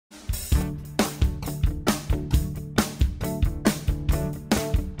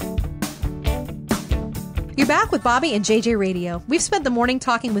You're back with Bobby and JJ Radio. We've spent the morning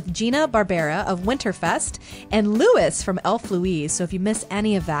talking with Gina Barbera of WinterFest and Louis from Elf Louise. So if you miss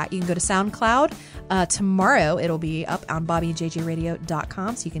any of that, you can go to SoundCloud. Tomorrow, it'll be up on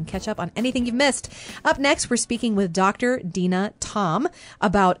BobbyandJJRadio.com, so you can catch up on anything you've missed. Up next, we're speaking with Dr. Dina Tom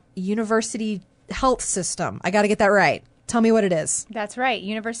about University Health System. I got to get that right. Tell me what it is. That's right.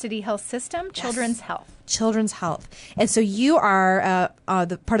 University Health System, Children's Health. Children's Health. And so you are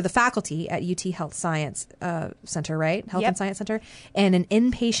the part of the faculty at UT Health Science Center, right? Health and Science Center. And an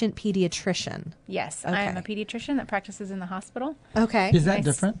inpatient pediatrician. Yes. Okay. I am a pediatrician that practices in the hospital. Okay. Is that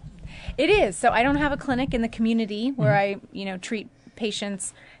different? It is. So I don't have a clinic in the community where I, treat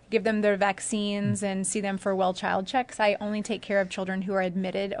patients, give them their vaccines, and see them for well child checks. I only take care of children who are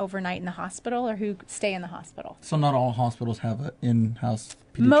admitted overnight in the hospital or who stay in the hospital. So not all hospitals have an in-house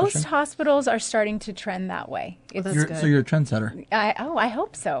pediatrician? Most hospitals are starting to trend that way. That's good. So you're a trendsetter. I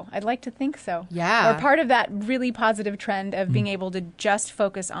hope so. I'd like to think so. Yeah. We're part of that really positive trend of being able to just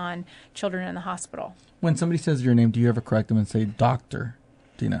focus on children in the hospital. When somebody says your name, do you ever correct them and say, Dr.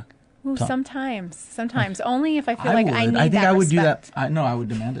 Dina? Ooh, sometimes. Only if I feel like I need that I think I would respect. do that. No, I would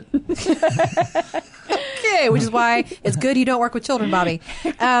demand it. Okay, which is why it's good you don't work with children, Bobby.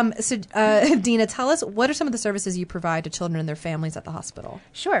 So, Dina, tell us, what are some of the services you provide to children and their families at the hospital?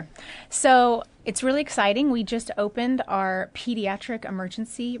 Sure. So it's really exciting. We just opened our pediatric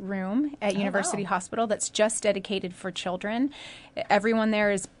emergency room at University Hospital that's just dedicated for children. Everyone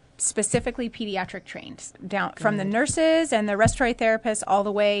there is specifically pediatric trained, down from the nurses and the respiratory therapists all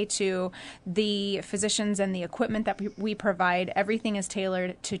the way to the physicians and the equipment that we provide. Everything is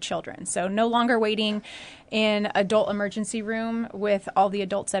tailored to children. So no longer waiting in adult emergency room with all the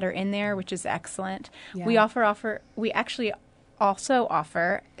adults that are in there, which is excellent. Yeah. We actually also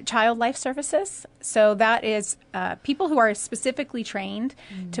offer child life services. So that is people who are specifically trained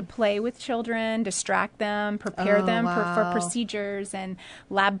to play with children, distract them, prepare them for procedures and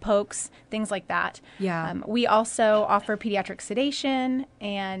lab pokes, things like that. Yeah. We also offer pediatric sedation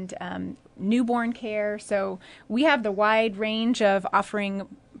and newborn care. So we have the wide range of offering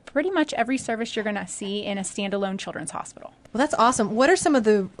pretty much every service you're going to see in a standalone children's hospital. Well, that's awesome. What are some of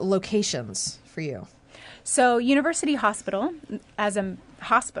the locations for you? So University Hospital, as a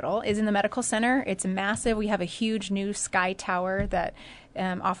hospital, is in the medical center. It's massive. We have a huge new sky tower that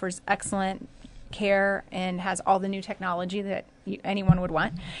offers excellent care and has all the new technology that anyone would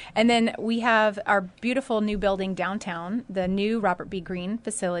want. And then we have our beautiful new building downtown, the new Robert B. Greene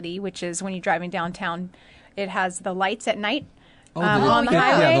facility, which is when you're driving downtown, it has the lights at night. On the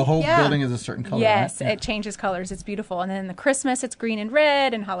highway. Yeah, the whole building is a certain color. Yes, right? Yeah. it changes colors. It's beautiful. And then the Christmas, it's green and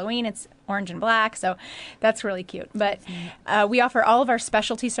red, and Halloween, it's orange and black. So that's really cute. But we offer all of our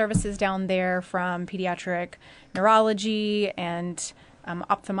specialty services down there, from pediatric neurology and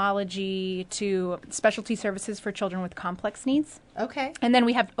ophthalmology to specialty services for children with complex needs. Okay. And then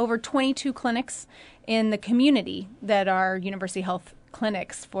we have over 22 clinics in the community that are University Health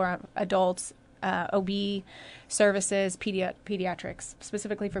clinics for adults, OB services, pediatrics.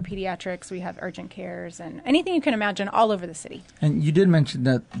 Specifically for pediatrics, we have urgent cares and anything you can imagine all over the city. And you did mention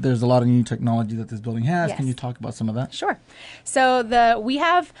that there's a lot of new technology that this building has. Yes. Can you talk about some of that? Sure. So we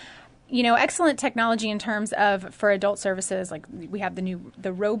have excellent technology in terms of for adult services. Like we have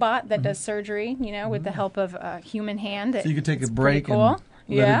the robot that does surgery, with the help of a human hand. So you could take a break cool. and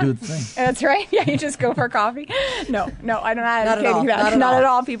let it do its thing. That's right. Yeah, you just go for coffee. No, I'm not Not advocating that. at all. Not at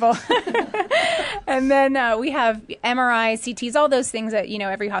all, people. And then we have MRI, CTs, all those things that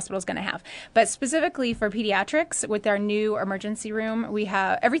every hospital is going to have. But specifically for pediatrics, with our new emergency room, we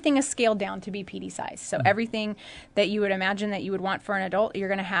have everything is scaled down to be PD size. So everything that you would imagine that you would want for an adult, you're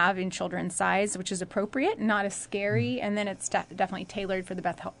going to have in children's size, which is appropriate, not as scary, and then it's definitely tailored for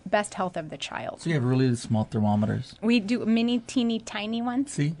the best health of the child. So you have really small thermometers. We do mini, teeny, tiny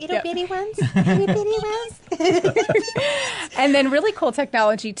ones. See? Little bitty ones? Itty bitty ones? And then really cool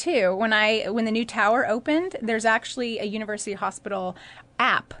technology too. When the new tower opened, there's actually a University Hospital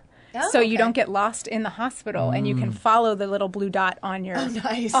app. So you don't get lost in the hospital, and you can follow the little blue dot on your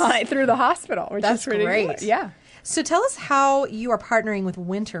through the hospital, which That's is pretty great. Cool. Yeah. So tell us how you are partnering with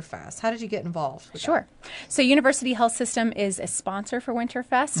WinterFest. How did you get involved with Sure. So University Health System is a sponsor for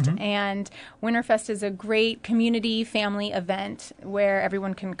WinterFest, and WinterFest is a great community family event where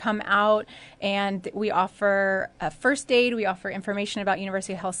everyone can come out, and we offer a first aid, we offer information about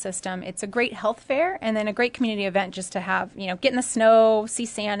University Health System. It's a great health fair and then a great community event just to have, get in the snow, see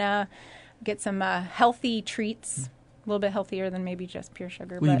Santa, get some healthy treats. little bit healthier than maybe just pure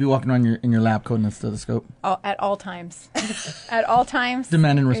sugar. Will you but be walking around in your lab coat and a stethoscope? at all times. At all times.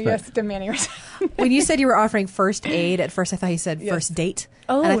 Demanding respect. Yes, demanding respect. When you said you were offering first aid, at first I thought you said first date.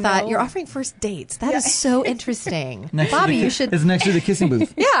 Oh, and I thought, no. you're offering first dates. That is so interesting. Next Bobby, to the, you should... It's next to the kissing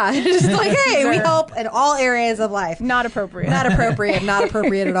booth. Yeah, it's just like, hey, we Sure. help in all areas of life. Not appropriate. Not appropriate, not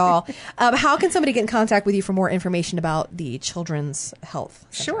appropriate at all. How can somebody get in contact with you for more information about the Children's Health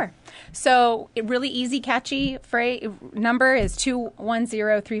Center? Sure. So, a really easy, catchy number is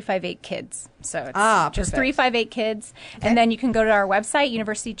 210-358-KIDS. So, it's just perfect. 358-KIDS. Okay. And then you can go to our website,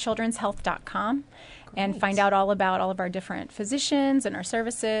 universitychildrenshealth.com, and find out all about all of our different physicians and our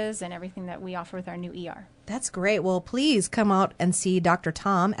services and everything that we offer with our new ER. That's great. Well, please come out and see Dr.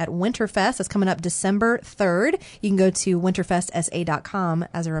 Tom at WinterFest. That's coming up December 3rd. You can go to winterfestsa.com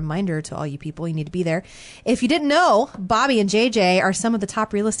as a reminder to all you people. You need to be there. If you didn't know, Bobby and JJ are some of the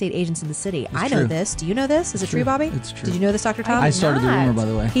top real estate agents in the city. I know true. this. Do you know this? Is it true, Bobby? It's true. Did you know this, Dr. Tom? I started the not. rumor, by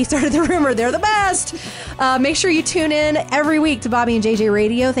the way. He started the rumor. They're the best. Make sure you tune in every week to Bobby and JJ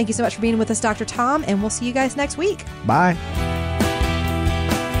Radio. Thank you so much for being with us, Dr. Tom, and we'll see you guys next week. Bye.